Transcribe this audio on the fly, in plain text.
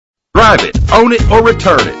drive it, own it, or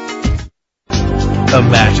return it.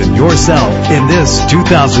 Imagine yourself in this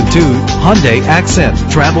 2002 Hyundai Accent.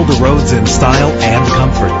 Travel the roads in style and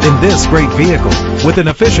comfort in this great vehicle with an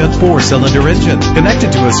efficient 4-cylinder engine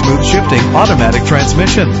connected to a smooth shifting automatic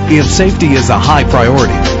transmission. If safety is a high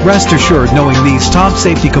priority, rest assured knowing these top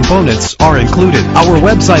safety components are included. Our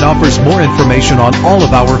website offers more information on all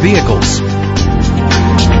of our vehicles.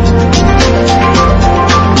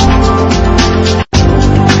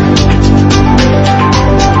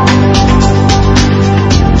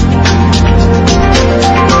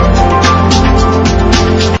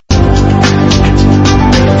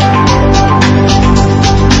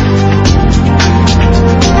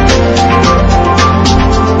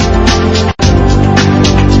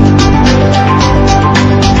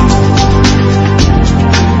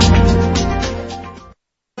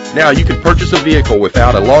 Now you can purchase a vehicle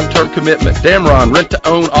without a long-term commitment. Damron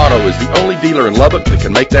Rent-to-Own Auto is the only dealer in Lubbock that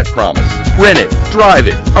can make that promise. Rent it, drive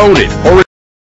it, own it, or